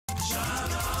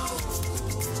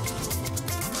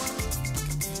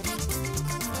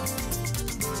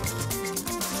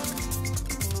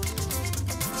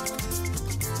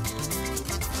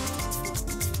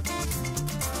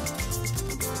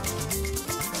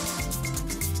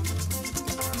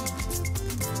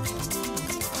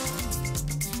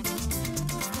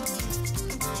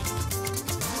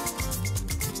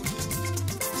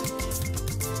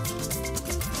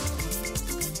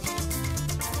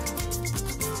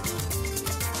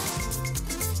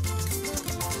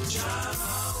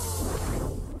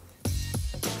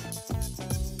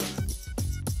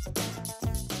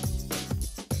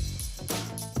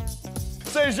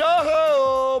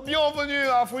JARA, bienvenue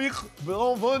Afrique,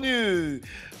 bienvenue.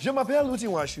 Je m'appelle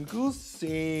Outiwa Choukou,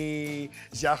 c'est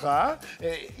JARA.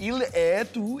 Il est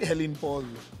tout Hélène Paul.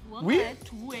 Oui.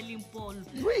 To Hélène Paul.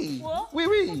 Oui. What? Oui,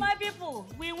 oui. For my people,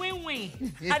 we.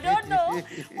 I don't know.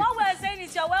 What we're saying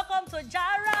is you're welcome to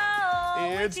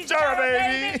JARA. It's JARA,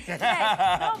 baby.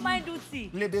 Yes. Don't mind Uti.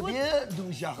 Les bébés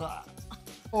du JARA.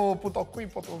 Oh, Potokui.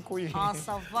 Ah,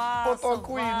 ça va.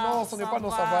 Potokui, non, ce n'est pas non,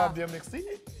 ça va, bien, merci.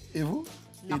 Et vous?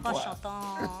 On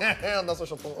a son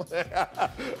chantant.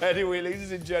 Anyway,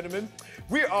 ladies and gentlemen,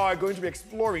 we are going to be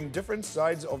exploring different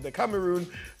sides of the Cameroon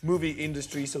movie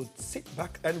industry, so sit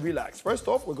back and relax. First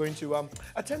off, we're going to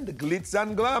attend the glitz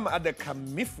and glam at the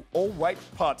Camiff all-white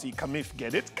party. Camiff,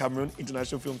 get it? Cameroon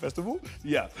International Film Festival?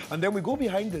 Yeah. And then we go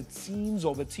behind the scenes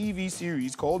of a TV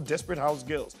series called Desperate House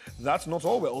Girls. That's not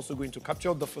all. We're also going to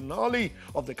capture the finale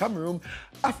of the Cameroon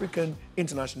African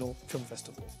International Film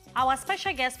Festival. Our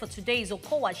special guest for today is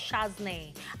Okowa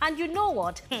Shazne. And you know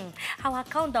what? Our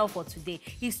countdown for today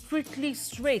is strictly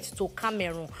straight to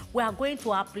Cameroon. We are going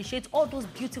to appreciate all those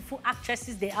beautiful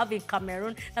actresses they have in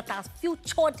Cameroon that are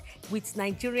featured with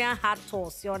Nigerian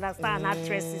actors, you understand,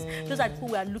 actresses. Those are the people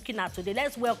we are looking at today.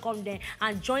 Let's welcome them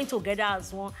and join together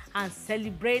as one and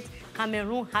celebrate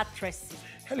Cameroon actresses.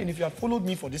 Helen, if you had followed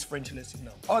me for this French lesson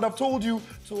now, I would have told you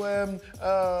to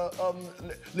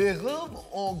les rêves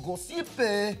en gossip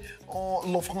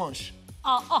en la French.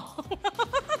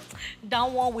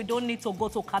 That one, we don't need to go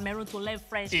to Cameroon to learn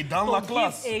French. Et dans la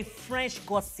classe. A French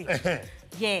gossip.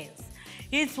 Yes.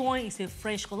 This one is a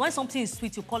French gossip. When something is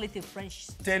sweet, you call it a French.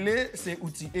 Télé, c'est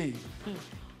outillé.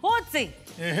 Outil.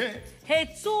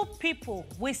 Hey, two people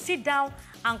will sit down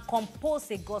and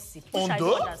compose a gossip, which I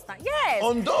don't understand. Yes.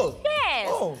 Yes.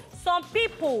 Oh. Some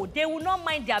people, they will not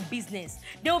mind their business.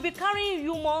 They will be carrying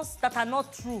rumors that are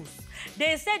not true.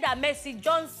 They say that Mercy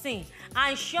Johnson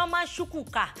and Chioma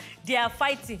Shukuka, they are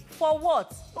fighting. For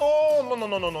what? Oh,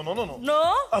 no.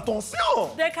 No?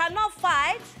 Attention! They cannot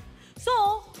fight.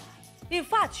 So, in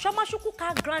fact, Chioma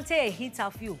Shukuka granted an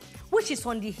interview, which is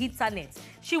on the internet.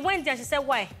 She went there and she said,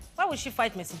 why? Why would she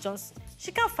fight Mercy Johnson?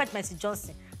 She can't fight Mercy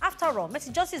Johnson. After all,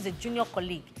 Mercy Johnson is a junior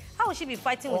colleague. How would she be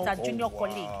fighting with her junior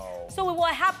colleague? So we were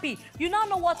happy. You now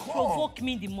know what provoked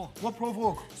me the more. What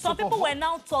provoked? Some people were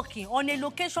now talking on a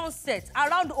location set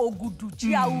around Ogudu,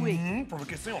 GRA.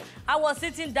 Provocation. I was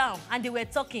sitting down and they were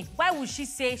talking. Why would she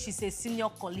say she's a senior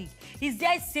colleague? Is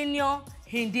there senior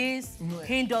in this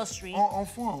industry?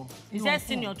 Enfant. Is there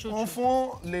senior children?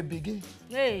 Enfant, les bégayes.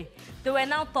 Hey, they were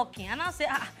now talking. And I said,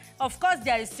 of course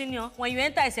there is senior when you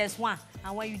enter SS1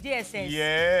 and when you do SS.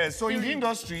 Yeah, so in the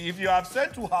industry, if you have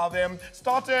said to have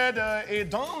started a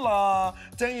Danla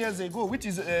 10 years ago, which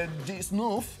is this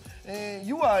Noof,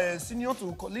 you are a senior to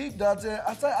a colleague that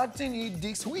after acting it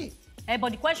this way. Hey,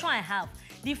 but the question I have,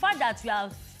 the fact that you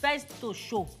are first to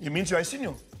show. You mean you are a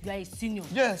senior? You are a senior.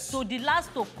 Yes. So the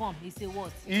last to come is a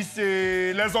what? It's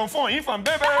les enfants, infant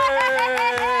baby.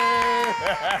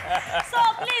 So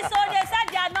please, so they said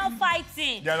they are not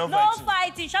fighting. They are not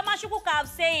fighting. Chioma Shukuka have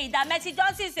said that Mercy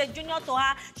Johnson is a junior to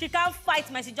her. She can't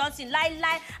fight Mercy Johnson.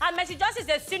 Lie. And Mercy Johnson is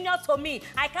a senior to me.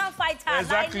 I can't fight her.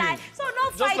 Exactly. Lie. So no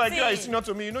Just fighting. Just like you are a senior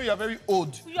to me, you know you are very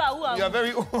old. You are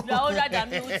very old. You are older than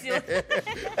me.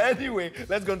 Anyway,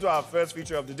 let's go into our first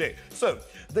feature of the day. So,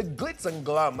 the glitz and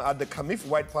glam at the Camiff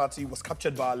White Party was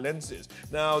captured by our lenses.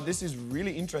 Now, this is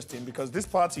really interesting because this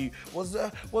party was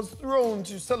thrown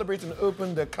to celebrate and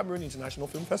open the Cameroon International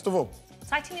Film Festival.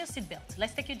 Tighten your seatbelt.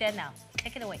 Let's take you there now.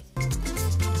 Take it away.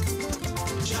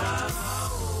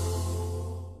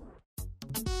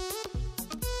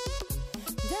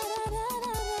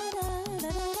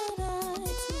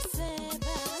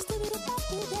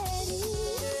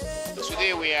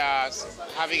 Today we are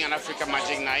having an Africa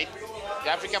Magic Night. The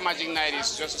Africa Magic Night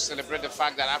is just to celebrate the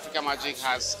fact that Africa Magic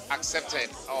has accepted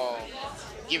or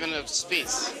given a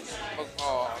space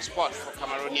or spot for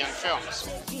Cameroonian films.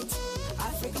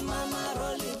 Africa mama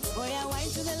rolling, oh yeah, wine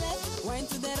to the left, wine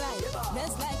to the right.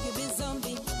 That's like you be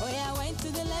zombie. Oh yeah, wine to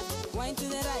the left, wine to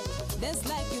the right. That's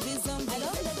like you be zombie. I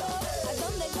don't let go.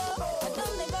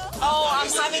 Oh, I'm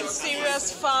having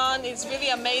serious fun. It's really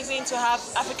amazing to have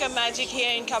Africa Magic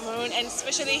here in Cameroon and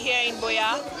especially here in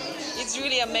Boya. It's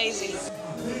really amazing.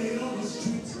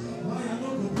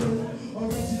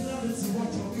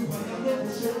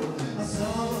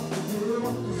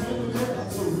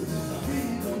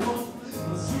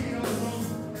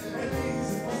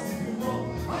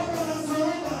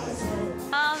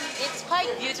 It's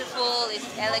quite beautiful, it's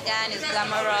elegant, it's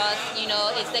glamorous, you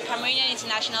know, it's the Cameroon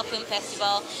International Film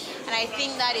Festival, and I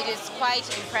think that it is quite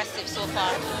impressive so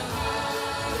far.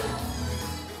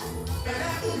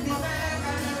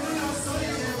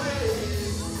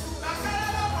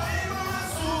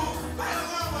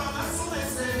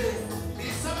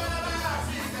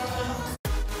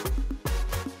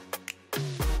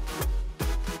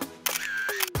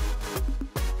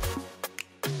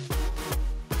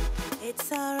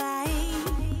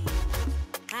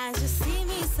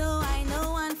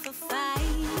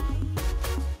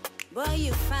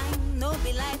 you find, no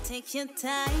be like, take your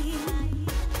time.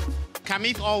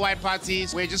 Camiff all-white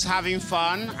parties, we're just having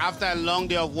fun. After a long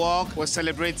day of work, we're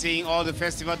celebrating all the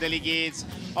festival delegates.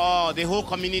 Oh, the whole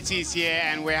community is here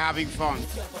and we're having fun.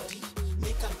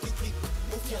 Make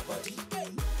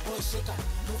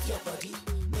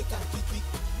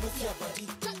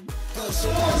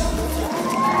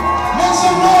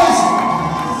some noise!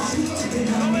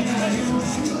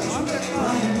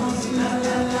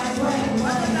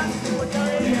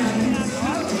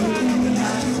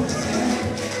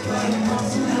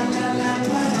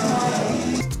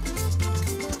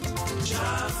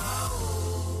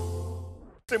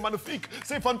 C'est magnifique,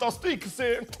 c'est fantastique,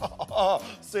 c'est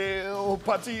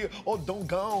parti au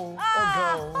dongan.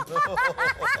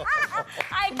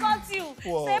 I got you.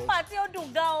 What? Say party au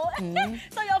dongan.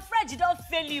 So your French don't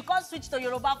fail you. You can't switch to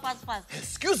Yoruba fast.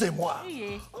 Excusez-moi.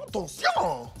 Yeah.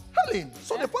 Attention. Helen,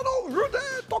 so n'est pas non rude,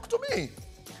 talk to me.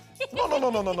 No.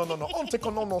 On take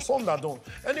on that don't.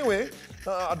 Anyway,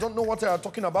 I don't know what they are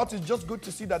talking about. It's just good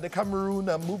to see that the Cameroon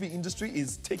movie industry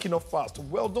is taking off fast.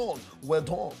 Well done.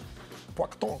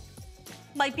 Poiton.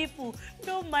 My people,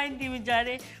 don't mind him,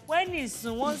 Jare. When it's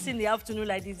once in the afternoon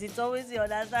like this, it's always the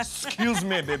other side. Excuse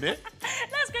me, baby.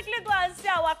 Let's quickly go and see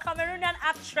our Cameroonian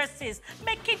actresses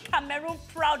making Cameroon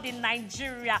proud in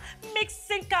Nigeria,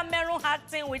 mixing Cameroon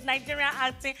acting with Nigerian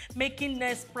acting, making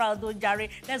us proud, oh, Jare.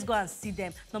 Let's go and see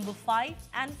them. Number 5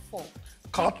 and 4.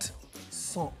 Cut,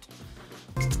 salt.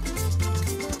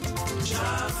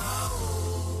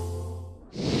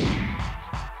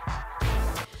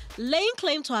 Laying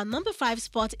claim to our number 5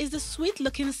 spot is the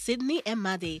sweet-looking Sydney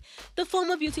Emade. The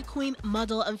former beauty queen,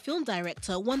 model and film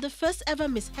director won the first ever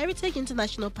Miss Heritage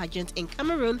International pageant in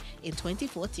Cameroon in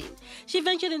 2014. She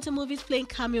ventured into movies playing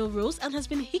cameo roles and has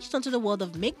been hitched onto the world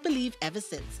of make-believe ever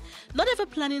since. Not ever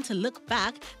planning to look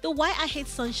back, the Why I Hate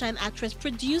Sunshine actress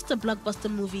produced the blockbuster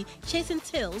movie Chasing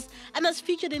Tails and has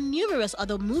featured in numerous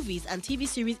other movies and TV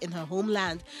series in her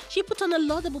homeland. She put on a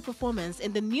laudable performance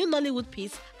in the new Nollywood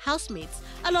piece Housemates,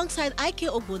 alongside Ike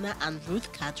Ogbonna and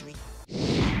Ruth Kadri.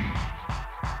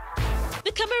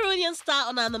 The Cameroonian star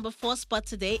on our number 4 spot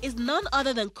today is none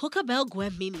other than Kokabel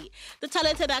Gwemini. The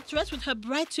talented actress with her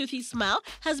bright toothy smile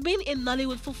has been in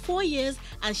Nollywood for 4 years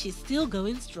and she's still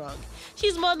going strong.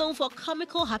 She's more known for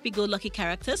comical happy-go-lucky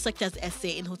characters such as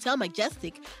Essay in Hotel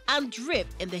Majestic and Drip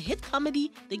in the hit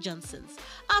comedy The Johnsons.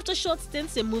 After short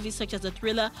stints in movies such as the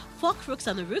thriller Four Crooks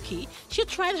and a Rookie, she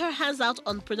tried her hands out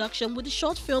on production with the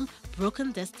short film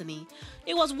Broken Destiny.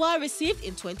 It was well received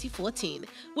in 2014.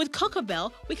 With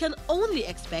Kokabel, we can only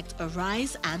expect a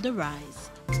rise and a rise.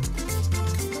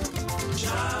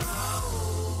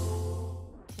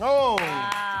 Oh!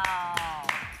 Wow.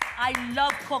 I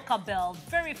love Kokabel.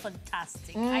 Very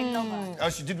fantastic. I love her. Oh,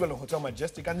 she did well on Hotel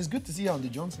Majestic, and it's good to see her on the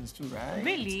Johnsons too, right?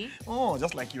 Really? Oh,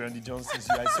 just like you on the Johnsons.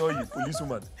 I saw you,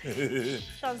 policewoman.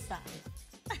 Shansa.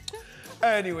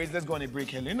 Anyways, let's go on a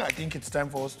break, Helen. I think it's time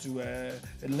for us to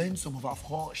learn some of our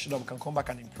French so that we can come back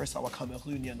and impress our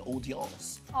Cameroonian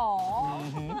audience.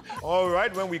 Aww. All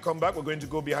right, when we come back, we're going to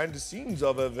go behind the scenes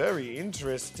of a very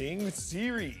interesting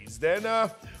series. Then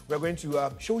we're going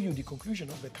to show you the conclusion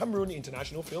of the Cameroon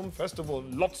International Film Festival.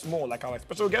 Lots more, like our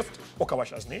special guest, Okawa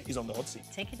Shazne, is on the hot seat.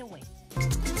 Take it away.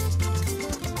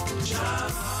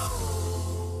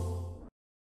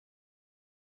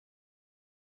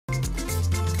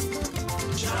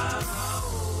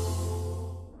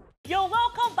 You're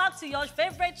welcome back to your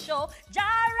favorite show,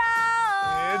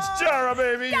 JARA! It's JARA,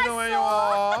 baby. Yes, you know where you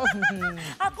are.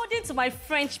 According to my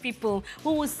French people,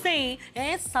 who will say,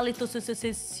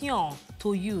 salutation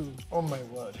to you. Oh, my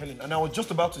word, Helen. And I was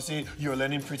just about to say, you're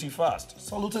learning pretty fast.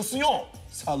 Salutation.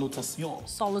 Salutation.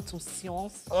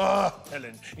 Salutations.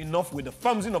 Helen, enough with the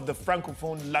fumbling of the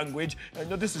Francophone language. I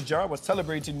know this is JARA. We're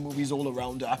celebrating movies all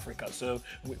around Africa. So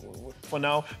for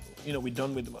now, we're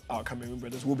done with our Cameroon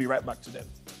brothers. We'll be right back to them.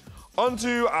 On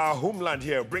to our homeland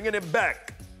here, bringing it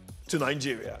back to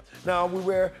Nigeria. Now, we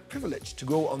were privileged to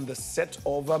go on the set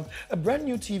of a brand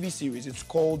new TV series. It's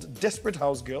called Desperate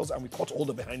House Girls, and we caught all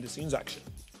the behind-the-scenes action.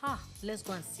 Let's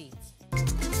go and see it.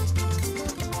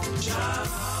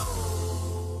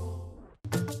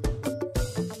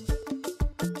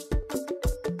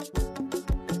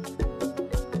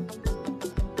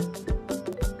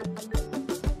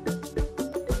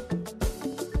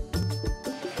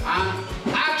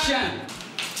 Action!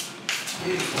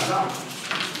 Hey, madam.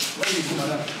 Where is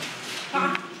madam?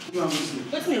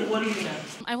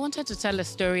 I wanted to tell a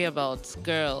story about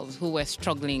girls who were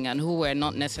struggling and who were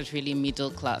not necessarily middle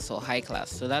class or high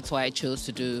class. So that's why I chose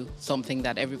to do something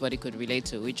that everybody could relate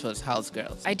to, which was House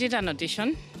Girls. I did an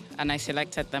audition and I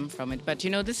selected them from it. But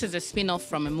this is a spin-off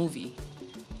from a movie.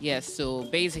 Yes, so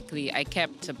basically I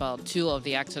kept about 2 of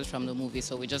the actors from the movie,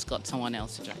 so we just got someone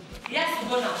else to join. Yes,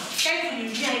 go now. Careful, you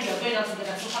and you're going out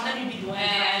together, so can let me be the one.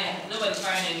 Nobody's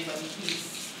firing anybody,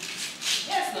 please.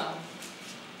 Yes, now.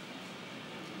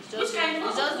 He's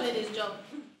just doing his job.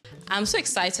 I'm so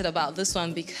excited about this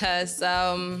one because I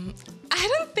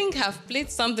don't think I've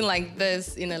played something like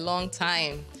this in a long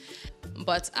time.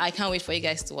 But I can't wait for you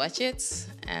guys to watch it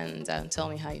and tell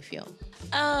me how you feel.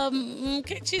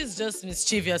 Kechi is just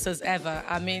mischievous as ever.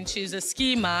 I mean, she's a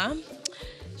schemer.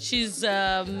 She's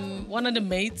one of the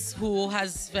mates who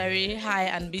has very high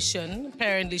ambition.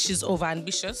 Apparently, she's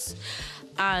over-ambitious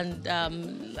and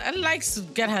likes to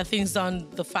get her things done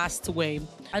the fast way.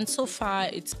 And so far,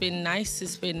 it's been nice.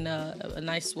 It's been a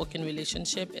nice working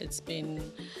relationship. It's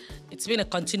been a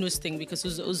continuous thing because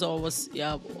Uzo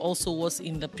also was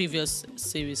in the previous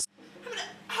series. I mean,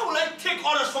 how will I take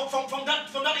orders from that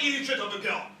illiterate of a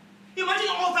girl? Imagine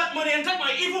all that money and take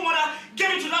my evil mother,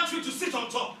 get into that tree to sit on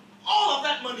top. All of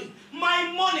that money,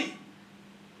 my money.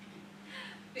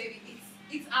 Baby,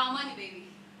 it's our money, baby.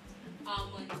 Our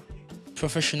money.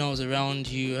 Professionals around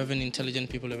you, having intelligent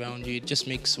people around you, it just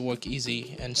makes work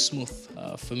easy and smooth.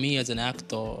 For me as an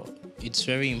actor, it's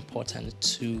very important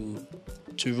to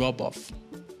rub off,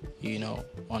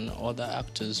 on other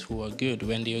actors who are good.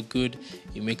 When they are good,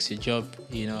 it makes your job,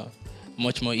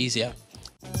 much more easier.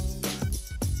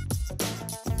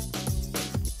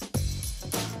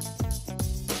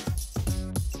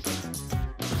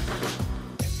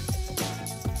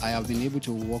 I have been able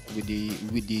to work with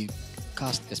the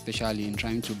cast, especially in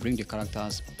trying to bring the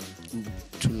characters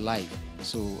to life.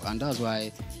 And that's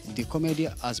why the comedy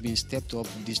has been stepped up.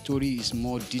 The story is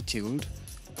more detailed,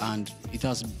 and it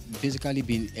has basically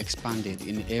been expanded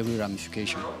in every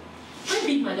ramification. When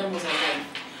Big Madam was alive,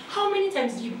 how many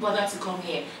times did you bother to come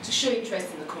here to show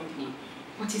interest in the company?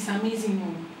 But it's amazing,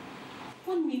 Mom.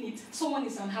 1 minute, someone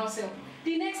is on house help.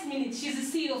 The next minute, she's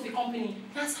the CEO of the company.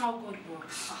 That's how God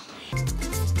works.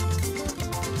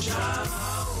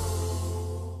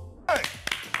 Hey.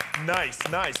 Nice.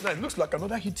 Looks like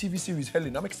another hit TV series,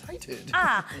 Helen. I'm excited.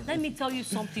 Let me tell you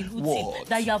something, Uti, What?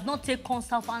 that you have not taken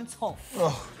consultants off.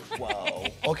 Oh, wow.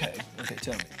 Okay,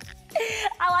 tell me.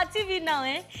 Our TV now,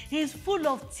 is full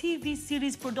of TV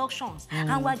series productions,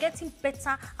 and we're getting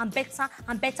better and better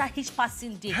and better each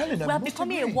passing day. Helen, we are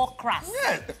becoming a work class.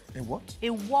 Yeah. A what? A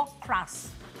work class.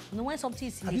 When something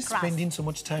is in Are the you class. spending so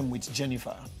much time with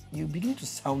Jennifer? You begin to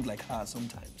sound like her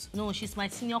sometimes. No, she's my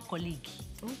senior colleague.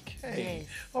 Okay. Yes.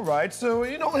 All right. So,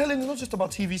 Helen, it's not just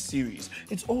about TV series.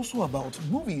 It's also about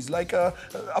movies. Like, our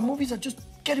movies are just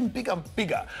getting bigger and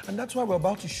bigger. And that's why we're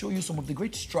about to show you some of the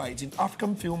great strides in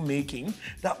African filmmaking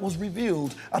that was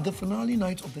revealed at the finale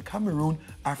night of the Cameroon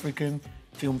African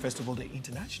Film Festival, the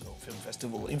International Film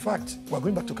Festival. In fact, we're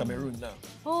going back to Cameroon now.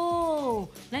 Oh,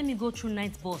 let me go through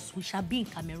night boss. We shall be in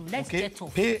Cameroon. Let's get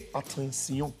off. Pay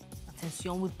attention.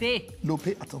 Attention, we pay. No,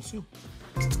 pay attention.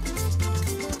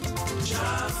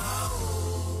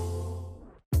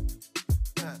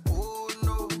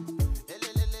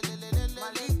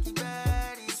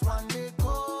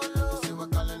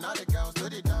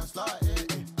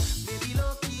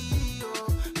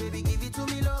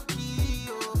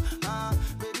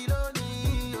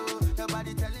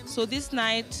 So this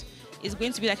night is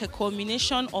going to be like a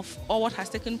culmination of all what has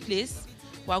taken place.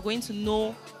 We are going to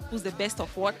know who's the best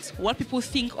of what people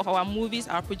think of our movies,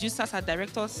 our producers, our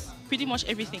directors, pretty much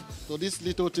everything. So this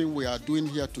little thing we are doing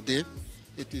here today,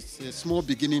 it is a small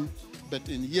beginning, but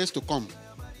in years to come,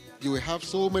 you will have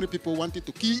so many people wanting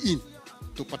to key in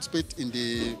to participate in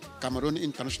the Cameroon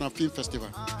International Film Festival.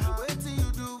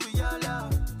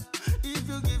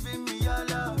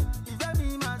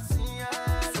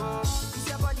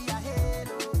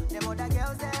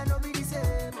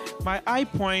 My high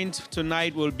point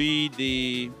tonight will be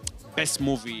the best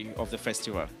movie of the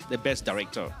festival, the best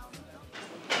director.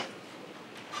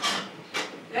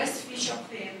 Best feature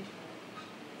film,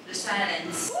 The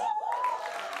Silence.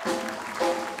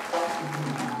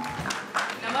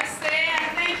 Namaste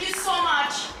and thank you so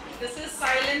much. This is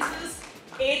Silence's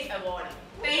 8th award.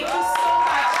 Thank you so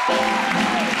much.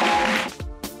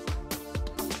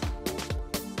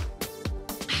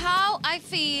 How I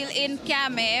feel in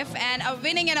Camiff and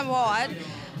winning an award,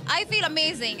 I feel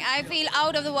amazing. I feel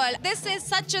out of the world. This is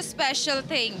such a special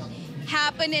thing.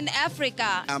 Happened in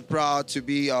Africa. I'm proud to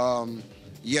be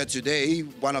here today,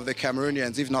 one of the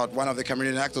Cameroonians, if not one of the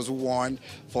Cameroonian actors who won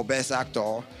for Best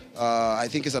Actor. I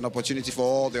think it's an opportunity for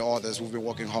all the others who've been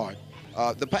working hard.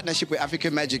 The partnership with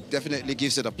African Magic definitely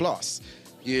gives it a plus.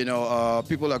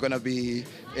 People are going to be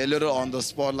a little on the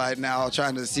spotlight now,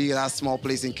 trying to see that small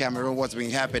place in Cameroon, what's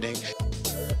been happening.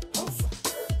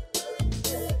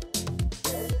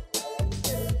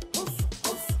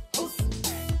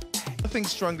 think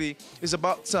strongly it's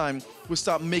about time we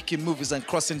start making movies and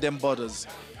crossing them borders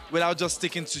without just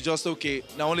sticking to just, okay,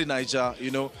 not only Niger,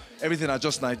 you know, everything are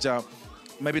just Niger,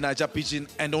 maybe Niger Pidgin,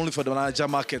 and only for the Niger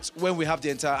markets when we have the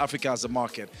entire Africa as a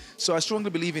market. So I strongly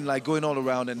believe in like going all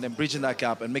around and then bridging that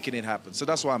gap and making it happen. So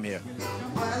that's why I'm here.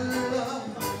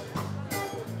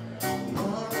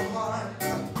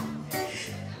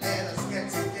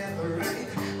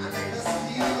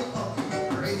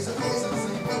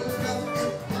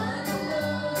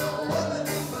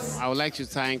 I would like to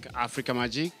thank Africa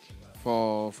Magic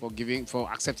for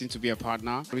accepting to be a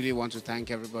partner. I really want to thank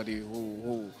everybody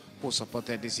who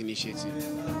supported this initiative.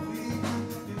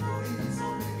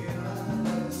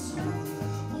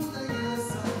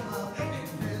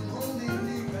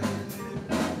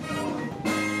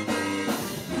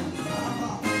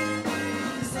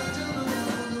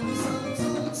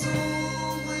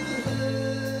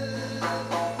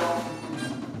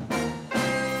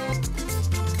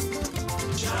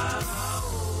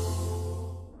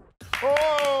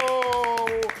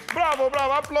 Oh, bravo,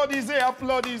 bravo, applaudissez,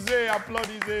 applaudissez,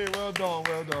 applaudissez. Well done,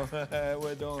 well done,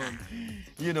 well done.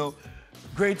 You know,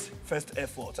 great first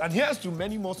effort. And here's to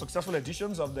many more successful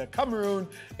editions of the Cameroon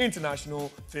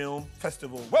International Film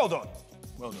Festival. Well done,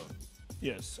 well done.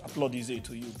 Yes, applaudissez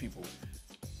to you people.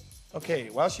 Okay,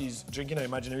 while she's drinking her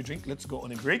imaginary drink, let's go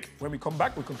on a break. When we come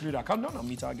back, we'll conclude our countdown and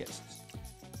meet our guests.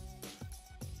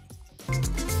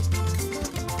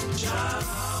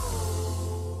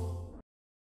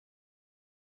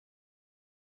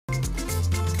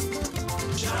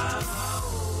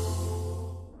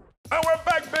 And we're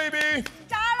back, baby!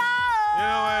 JARA!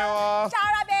 Yeah, where you are.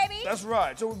 JARA, baby! That's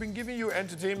right. So we've been giving you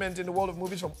entertainment in the world of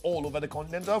movies from all over the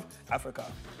continent of Africa.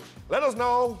 Let us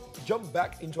now jump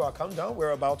back into our countdown.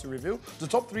 We're about to reveal the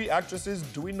top 3 actresses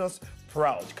doing us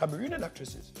proud. Cameroonian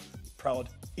actresses proud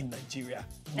in Nigeria.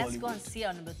 Let's Nollywood. go and see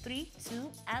our number 3, 2,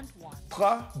 and 1.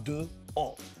 3, 2,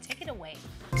 1. Take it away.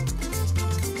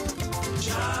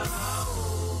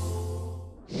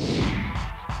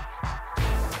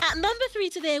 At number 3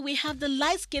 today, we have the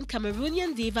light-skinned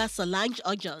Cameroonian diva Solange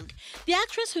Ojong. The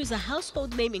actress, who is a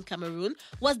household name in Cameroon,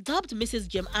 was dubbed Mrs.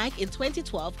 Jim Ike in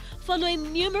 2012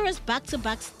 following numerous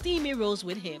back-to-back steamy roles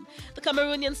with him. The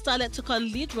Cameroonian starlet took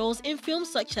on lead roles in films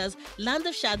such as Land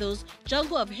of Shadows,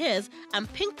 Jungle of Hairs,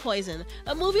 and Pink Poison,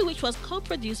 a movie which was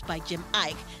co-produced by Jim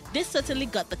Ike. This certainly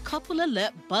got the couple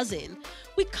alert buzzing.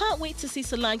 We can't wait to see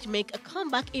Solange make a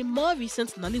comeback in more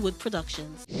recent Nollywood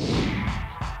productions.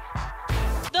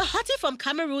 The hottie from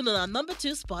Cameroon on our number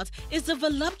 2 spot is the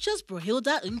voluptuous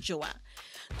Brohilda Njoa.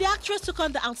 The actress took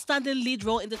on the outstanding lead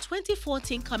role in the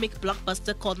 2014 comic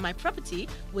blockbuster called My Property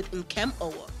with Nkem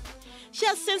Owo. She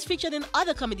has since featured in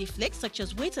other comedy flicks such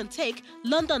as Wait and Take,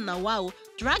 London Nawao,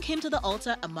 Drag Him to the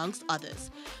Altar, amongst others.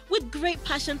 With great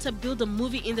passion to build the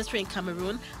movie industry in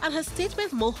Cameroon and her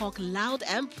statement mohawk loud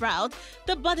and proud,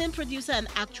 the budding producer and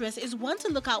actress is one to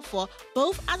look out for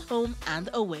both at home and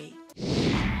away.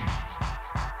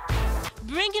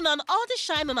 Bringing on all the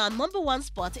shine on our number 1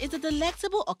 spot is the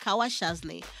delectable Okawa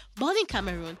Shazne. Born in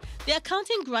Cameroon, the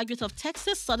accounting graduate of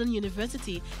Texas Southern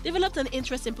University developed an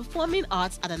interest in performing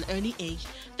arts at an early age.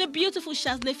 The beautiful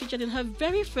Shazne featured in her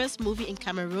very first movie in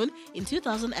Cameroon in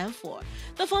 2004.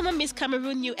 The former Miss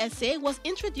Cameroon USA was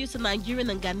introduced to Nigerian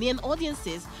and Ghanaian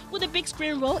audiences with a big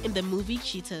screen role in the movie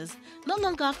Cheaters. Not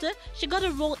long after, she got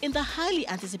a role in the highly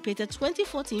anticipated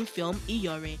 2014 film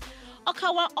Iyore.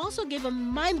 Okawa also gave a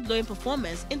mind-blowing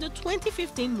performance in the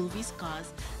 2015 movie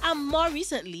Scars, and more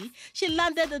recently, she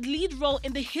landed the lead role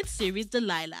in the hit series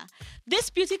Delilah. This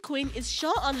beauty queen is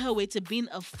sure on her way to being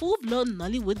a full-blown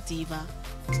Nollywood diva.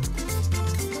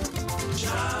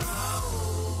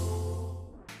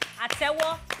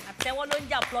 Atewo no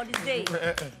nja applaudissez.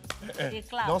 Les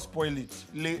claps. Don't spoil it.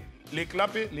 Les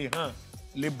clapper, les hands,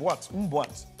 les boîtes, une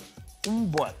boîte, une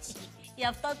boîte. You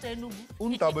have thought to Enugu.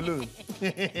 Un tableau.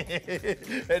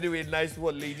 Anyway, nice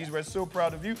one, ladies. We're so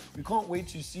proud of you. We can't wait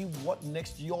to see what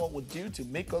next y'all will do to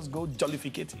make us go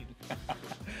jollificating.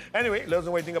 Anyway, let us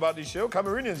know what you think about this show.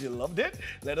 Cameroonians, you loved it?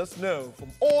 Let us know.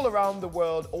 From all around the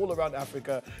world, all around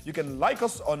Africa, you can like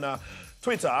us on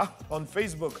Twitter, on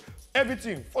Facebook,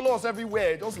 everything. Follow us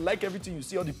everywhere. Just like everything you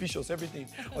see, all the pictures, everything.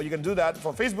 Or you can do that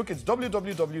for Facebook. It's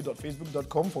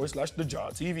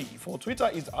www.facebook.com/TheJARA.TV. For Twitter,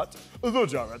 it's at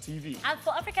TheJARA.TV. And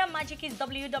for African Magic, it's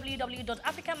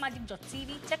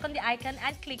www.africanmagic.tv. Check on the icon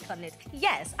and click on it.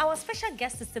 Yes, our special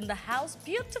guest is in the house.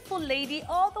 Beautiful lady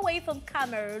all the way from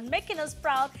Cameroon, making us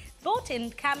proud both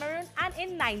in Cameroon and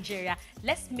in Nigeria.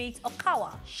 Let's meet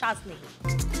Okawa Shazne.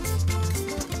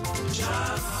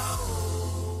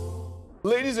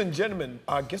 Ladies and gentlemen,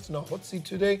 our guest in our hot seat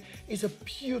today is a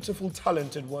beautiful,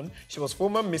 talented one. She was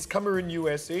former Miss Cameroon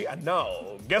USA, and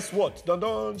now, guess what? Dun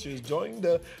dun, she's joined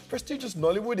the prestigious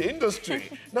Nollywood industry.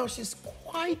 Now, she's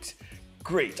quite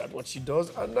great at what she does,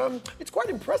 and it's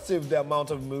quite impressive the amount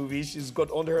of movies she's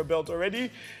got under her belt already.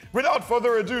 Without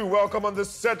further ado, welcome on the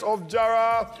set of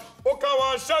JARA,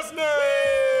 Okawa Shasne!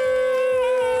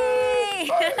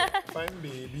 Fine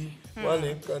baby. Fine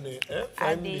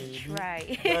baby. Try.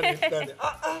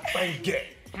 Fine girl.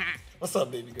 What's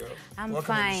up, baby girl? I'm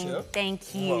Welcome on the fine. show.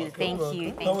 Thank you. Welcome, Thank you.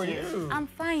 welcome. Thank How are you. you? I'm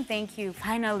fine, thank you.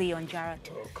 Finally on JARA.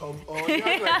 Oh, come on. You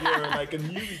act like you're like a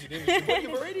newbie to the industry. But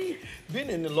you've already been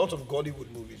in a lot of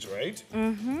Gollywood movies, right?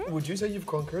 Mm-hmm. Would you say you've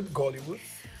conquered Gollywood?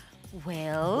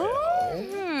 Well,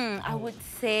 I would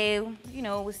say, you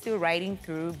know, we're still riding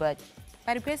through, but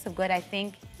by the grace of God, I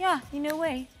think, yeah, in a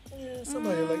way. Yeah,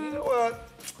 somebody like, you know what?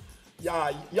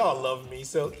 Yeah, y'all love me,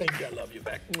 so thank you, I love you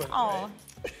back. Aw.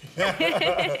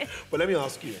 But let me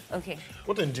ask you. Okay.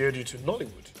 What endeared you to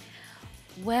Nollywood?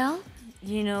 Well,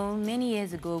 you know, many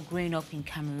years ago, growing up in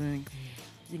Cameroon,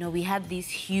 you know, we had this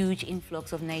huge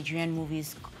influx of Nigerian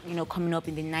movies, you know, coming up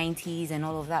in the 90s and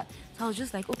all of that. So I was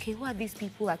just like, okay, who are these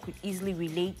people I could easily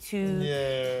relate to?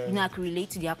 Yeah. You know, I could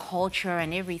relate to their culture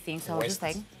and everything. So I was just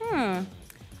like, I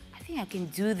think I can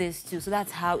do this too. So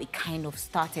that's how it kind of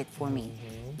started for me,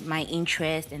 my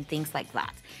interest and things like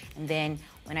that. And then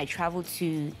when I traveled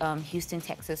to Houston,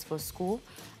 Texas for school,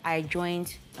 I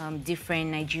joined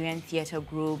different Nigerian theater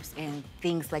groups and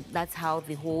things like that's how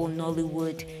the whole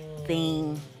Nollywood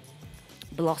thing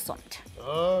blossomed.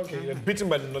 Okay, you're bitten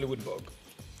by the Nollywood bug.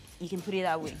 You can put it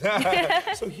that way.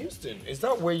 So Houston, is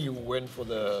that where you went for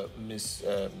the Miss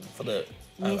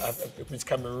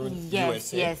Cameroon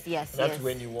USA? Yes. That's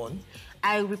when you won.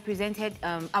 I represented.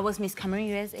 I was Miss Cameroon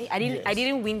USA. I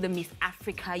didn't win the Miss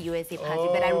Africa USA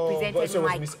pageant, but I represented so it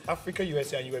was my Miss Africa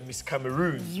USA and you were Miss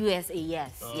Cameroon. USA.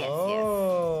 Yes.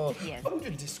 How would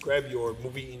you describe your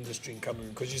movie industry in Cameroon?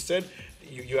 Because you said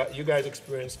you guys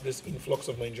experienced this influx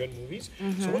of Nigerian movies.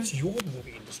 So what's your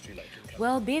movie industry like in Cameroon?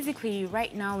 Well, basically,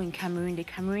 right now in Cameroon, the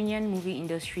Cameroonian movie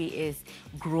industry is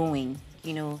growing.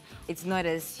 You know, it's not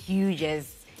as huge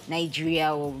as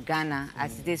Nigeria or Ghana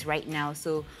as it is right now.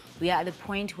 So we are at the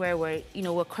point where we're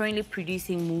currently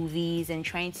producing movies and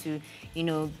trying to, you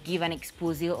know, give an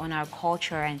expose on our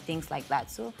culture and things like that.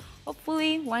 So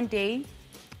hopefully one day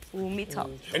we'll meet up.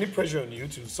 Any pressure on you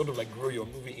to sort of like grow your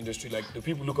movie industry? Like, do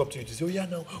people look up to you to say, oh yeah,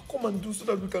 now come and do so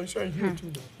that we can shine here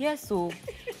too? Yeah, so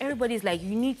everybody's like,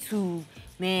 you need to,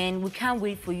 man, we can't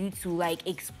wait for you to like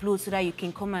explode so that you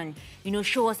can come and, you know,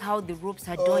 show us how the ropes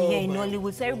are done here in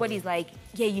Nollywood. So everybody's like,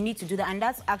 yeah, you need to do that. And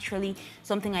that's actually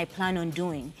something I plan on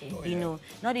doing. You know,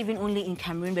 not even only in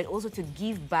Cameroon, but also to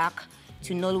give back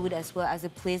to Nollywood as well as a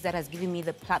place that has given me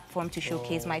the platform to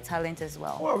showcase my talent as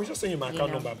well. Well, I was just saying my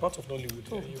account number, I'm part of Nollywood.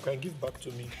 You can give back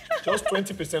to me. Just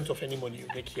 20% of any money you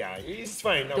make here. It's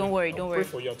fine. Don't worry. I'll pray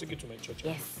for you. I'll take it to my church.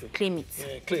 Yes, claim it.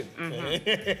 Yeah,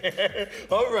 claim.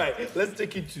 All right, let's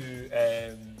take it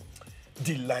to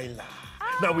Delilah.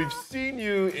 Now, we've seen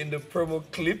you in the promo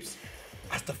clips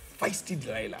as the feisty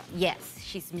Delilah. Yes,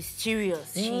 she's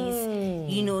mysterious. She's,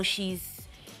 you know, she's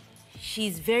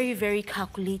very, very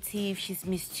calculative. She's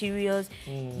mysterious.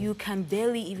 You can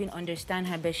barely even understand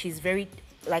her, but she's very,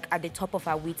 like, at the top of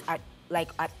her wit at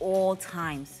all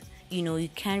times. You know, you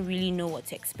can't really know what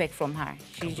to expect from her.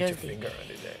 She's just put your finger on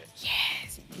it there.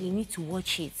 Yes, you need to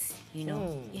watch it. You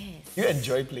know, yes. You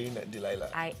enjoy playing that Delilah.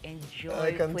 I enjoy.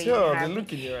 I can playing tell her. the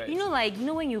look in your eyes. You know, like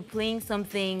when you're playing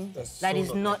something that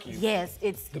is not. Yes,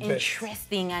 it's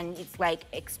interesting and it's like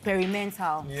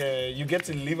experimental. Yeah, you get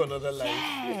to live another life.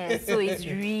 Yes, so it's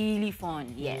really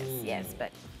fun. Yes,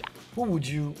 but yeah. Who would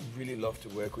you really love to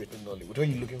work with in Nollywood? What are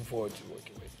you looking forward to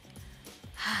working with?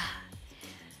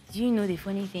 Do you know the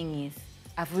funny thing is,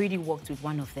 I've already worked with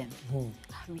one of them. Who?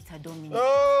 Rita Dominic.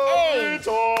 Oh,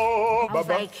 Rita! I was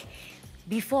like,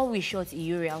 before we shot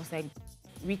Iyuri, I was like,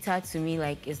 Rita to me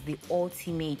like is the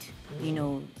ultimate. You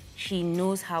know, she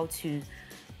knows how to,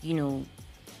 you know,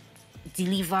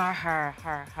 deliver her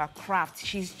craft.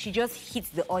 She just hits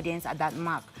the audience at that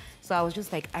mark. So I was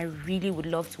just like, I really would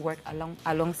love to work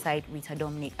alongside Rita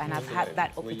Dominic, and I've had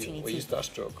that opportunity. Were you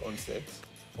starstruck on set?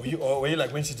 Were you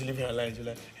like when she's delivering her lines, you're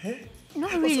like, hey?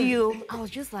 Not really. I was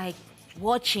just like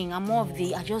watching. I'm more of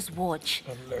the, I just watch.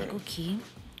 Like, okay.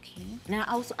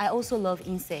 Now I also love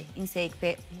Inse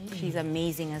Ekpe. She's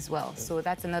amazing as well. So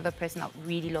that's another person I'd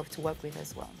really love to work with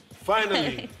as well.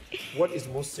 Finally, what is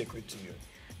most sacred to you?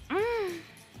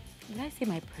 Did I say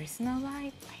my personal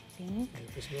life? I think. Your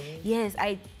personal life? Yes,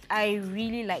 I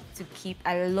really like to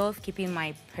I love keeping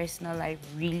my personal life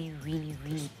really, really,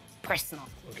 really personal.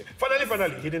 Okay.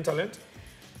 Finally, hidden talent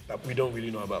that we don't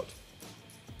really know about.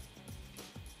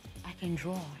 I can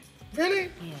draw. Really?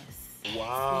 Yes.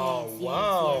 Wow, Yes,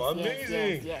 wow, yes,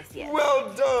 amazing. yes.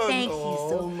 Well done. Thank you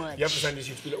so much. You have to sign this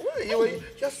huge pillar. Wait,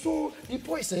 you're so, the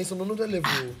voice is on another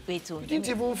level. Wait, you didn't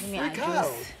even freak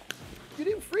out. You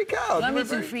didn't freak out. You want me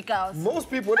to freak out? Most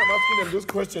people, when I'm asking them those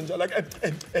questions, are like, no,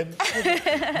 they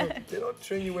don't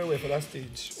train you well for that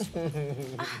stage.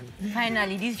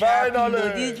 Finally, this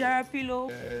JARA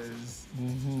pillow. Yes.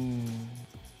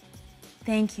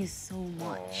 Thank you so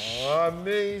much. Oh,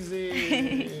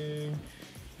 amazing.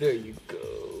 There you go.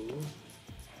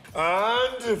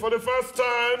 And for the first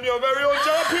time, your very own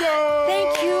JARA pillow.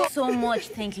 Thank you so much.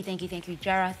 Thank you,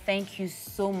 JARA. Thank you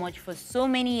so much for so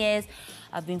many years.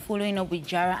 I've been following up with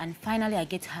JARA, and finally I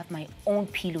get to have my own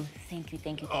pillow. Thank you.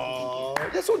 Oh,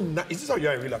 you're so nice. Is this how you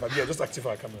are in real life? You're just active for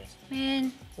our cameras.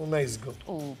 Man. Oh, nice, good.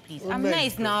 Oh, please. I'm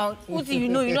nice now. What do you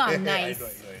know? You know I'm nice.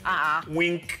 I know.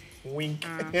 Wink. Thank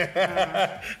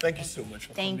you so much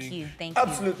for coming. Thank you.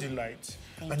 Absolute delight.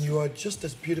 And you are just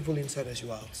as beautiful inside as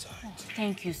you are outside. Oh,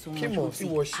 thank you so much. Come on, keep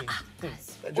washing.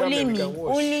 Only me.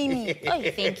 Oh,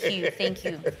 thank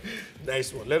you.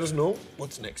 Nice one. Let us know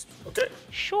what's next, okay?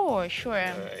 Sure.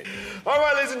 All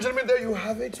right, ladies and gentlemen, there you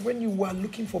have it. When you are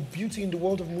looking for beauty in the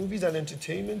world of movies and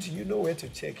entertainment, you know where to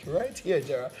check, right here,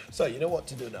 JARA. So you know what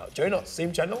to do now. Join us,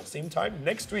 same channel, same time,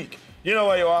 next week. You know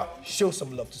where you are. Show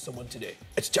some love to someone today.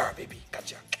 It's JARA, baby.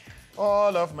 Gotcha.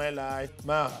 All of my life,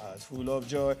 my heart's full of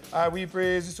joy. I will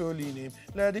praise his holy name.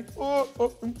 Let it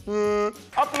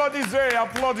Applaudissez. I'm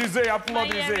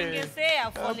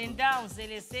falling down, c'est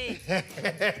laissé.